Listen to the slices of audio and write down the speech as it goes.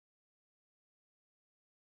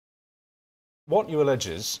What you allege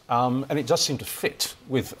is, and it does seem to fit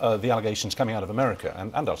with the allegations coming out of America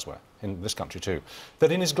and elsewhere, in this country too, that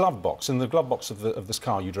in his glove box, in the glove box of this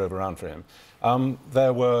car you drove around for him,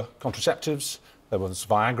 there were contraceptives, there was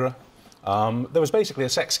Viagra, there was basically a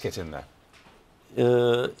sex kit in there.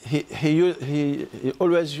 He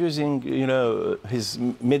always using, you know, his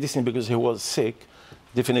medicine because he was sick,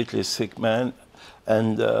 definitely a sick man,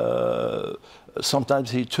 and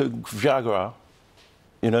sometimes he took Viagra,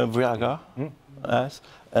 you know, Viagra, yes.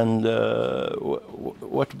 And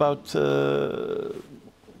what about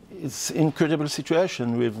his incredible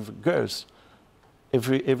situation with girls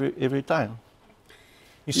every time?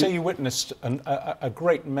 You say you witnessed a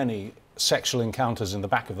great many sexual encounters in the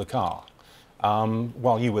back of the car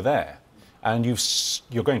while you were there, and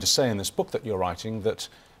you're going to say in this book that you're writing that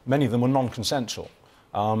many of them were non-consensual,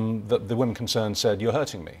 that the women concerned said, "You're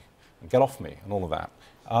hurting me, get off me," and all of that.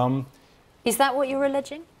 Is that what you're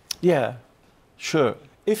alleging? Yeah, sure.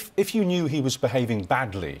 If you knew he was behaving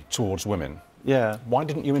badly towards women, yeah, why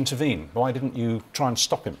didn't you intervene? Why didn't you try and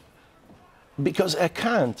stop him? Because I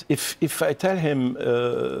can't. If I tell him,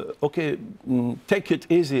 okay, take it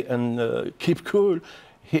easy and keep cool,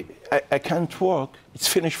 I can't work. It's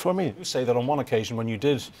finished for me. You say that on one occasion when you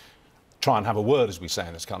did try and have a word, as we say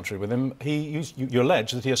in this country, with him, you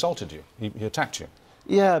allege that he assaulted you, he attacked you.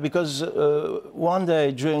 Yeah, because one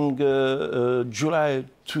day during July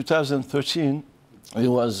 2013, he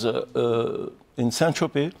was in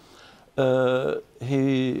Saint-Tropez.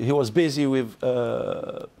 He was busy with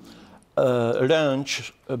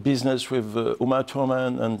lunch business with Uma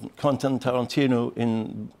Thurman and Quentin Tarantino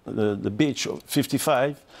in the beach of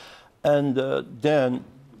 55, and then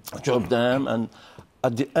I dropped them, and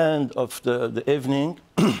at the end of the evening,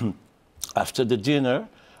 after the dinner,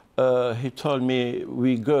 he told me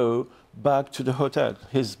we go back to the hotel,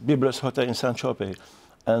 his Biblos hotel in Saint-Tropez,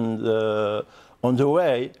 and on the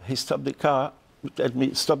way he stopped the car, let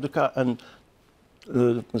me stop the car and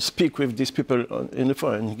speak with these people in the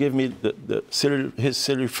phone. And he gave me his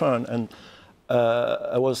cellular phone, and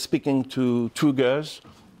I was speaking to two girls,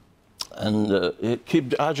 and he keep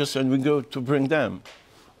the address and we go to bring them.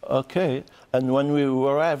 Okay, and when we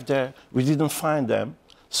arrived there, we didn't find them.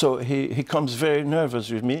 So he comes very nervous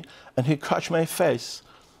with me, and he crushed my face,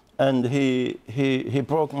 and he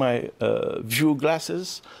broke my view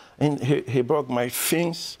glasses, and he broke my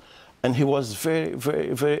things, and he was very,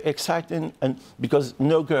 very, very excited, and because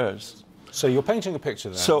no girls. So you're painting a picture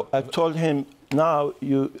there. So I told him, now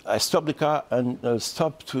I stop the car and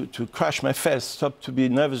stop to crash my face, stop to be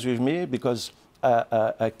nervous with me, because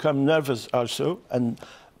I come nervous also, and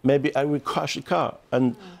maybe I will crash the car.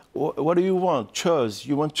 And what do you want? Choose.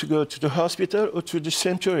 You want to go to the hospital or to the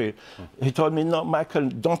cemetery? He told me, no, Mickael,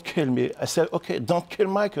 don't kill me. I said, okay, don't kill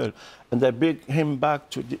Mickael. And I bring him back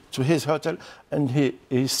to his hotel, and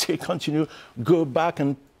he still continue, go back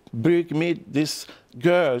and bring me these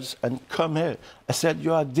girls and come here. I said,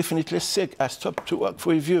 you are definitely sick. I stopped to work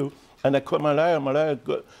with you. And I called my lawyer. My lawyer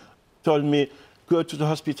told me, go to the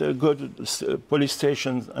hospital, go to the police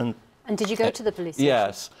station. And did you go to the police station?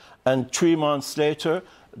 Yes. And 3 months later,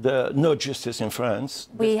 no justice in France.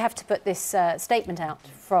 We have to put this statement out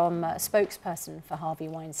from a spokesperson for Harvey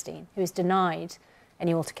Weinstein, who has denied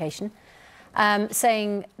any altercation,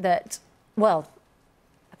 saying that, well,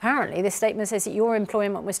 apparently this statement says that your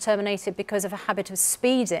employment was terminated because of a habit of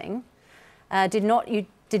speeding. You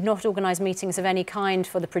did not organise meetings of any kind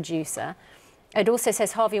for the producer. It also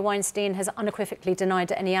says Harvey Weinstein has unequivocally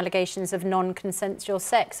denied any allegations of non-consensual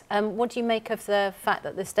sex. What do you make of the fact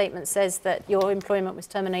that the statement says that your employment was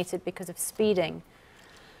terminated because of speeding?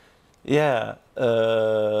 Yeah.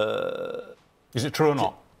 Is it true or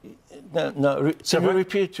not? No. Can you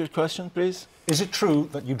repeat your question, please? Is it true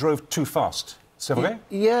that you drove too fast? C'est vrai?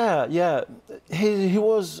 Yeah. He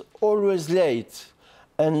was always late.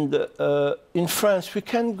 And in France, we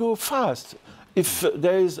can go fast. If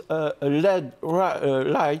there is a LED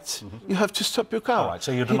light, you have to stop your car. All right,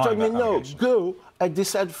 so you're he told me, no, go, I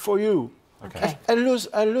decide for you. Okay. I'm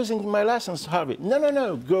losing my license, Harvey.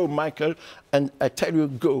 No, go, Mickael, and I tell you,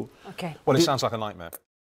 go. Okay. Well, it sounds like a nightmare.